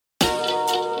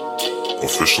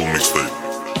Official mixtape.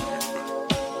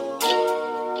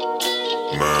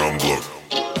 Man, I'm blocked.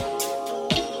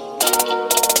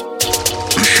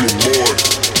 It's your boy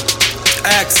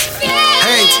X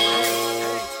Hate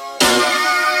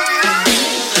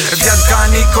Vjet ka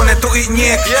një kone tu I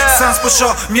njek Sans po sho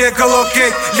mje gëllo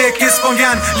kejt Lekis po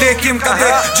mjen, lekim ka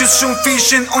dek Gjith shumë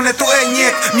fishin, une tu e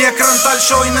njek Mjek rëntal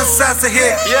shoj në se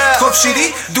hek Kop shiri,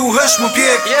 du hësh mu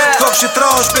pjek Kop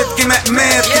shitrosh, bet ki me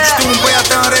met Ku qëtu më bëja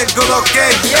të në rek gëllo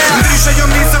kejt Ndryshe jo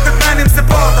misë të menim se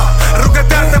pata Rrugë e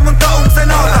tërte mund të umë se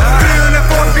nata Kryën e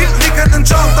por bil, liket në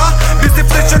qanta Bisti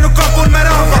flit që nuk kam pun me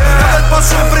rampa Edhe t'pas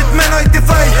shumë prit menoj t'i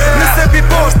fej Nëse pi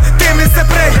posht, temi se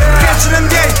prej Keqën e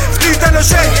mdjej, flyte në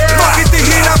shenj Bakit t'i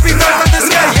hira pinarta të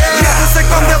skej Jetë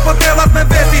sekonde po delat me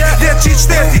veti Letë qitë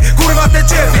shteti, kurvat e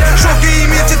qefi Shoki I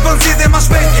mirë qitë bënzi dhe ma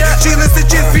shpejti Qilë si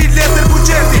qitë pi letër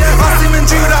buqeti Asi me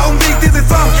njyra unë bikti dhe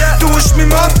tham Tu është mi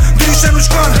mat, ndryshe në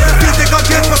shkon Pite ka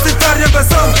tjetë po si ferje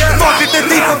beson Bakit e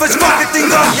ti po veç bakit t'i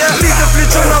ngon Lite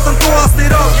fliqon natën tu as t'i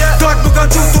ron Tak nuk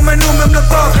kanë gjutu me numem në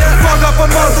thak Paga po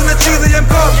martu në qilë jem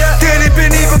kap Tjeni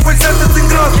pini po pëllëset të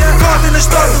t'ingrat Kati në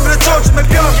shtartu mre qoqë me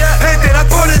pjak Hejter atë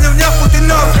polin një mnjaf po t'i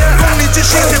nap Kom një që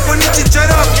shqitje po një që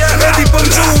qerap Edi po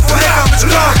m'gju po heka me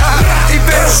qkrak I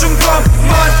veç shumë kam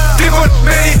man Tribun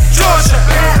me I qoshe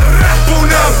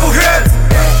Puna po het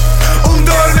Unë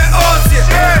dorë me Osje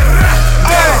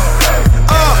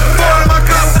Forma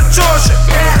 4 qoshe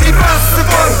I pas se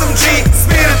pas të m'gji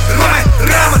Smiret me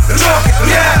ramët gjoke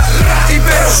I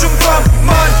veç shumë kam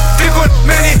man Tribun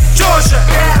me I qoshe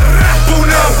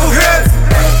Puna po het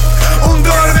Unë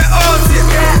dorë me Osje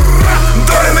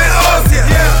Dorë me Osje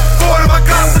Forma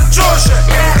 4 qoshe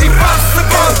I pas se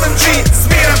pas të m'gji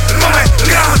Smiret me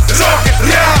ramët gjoke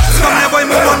S'kam nevoj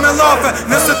mu mon me lafe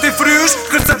Nëse ti frysh,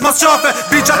 kërcet mas qafe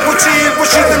Biqat po qijin, po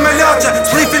shqitën me lache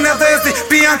Splifin e dhezi,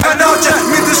 pijan kanache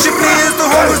Mitë Shqipërijës të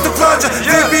hongës të flaqe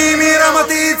Dhe bi I mira ma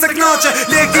ti I cek nache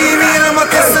Leki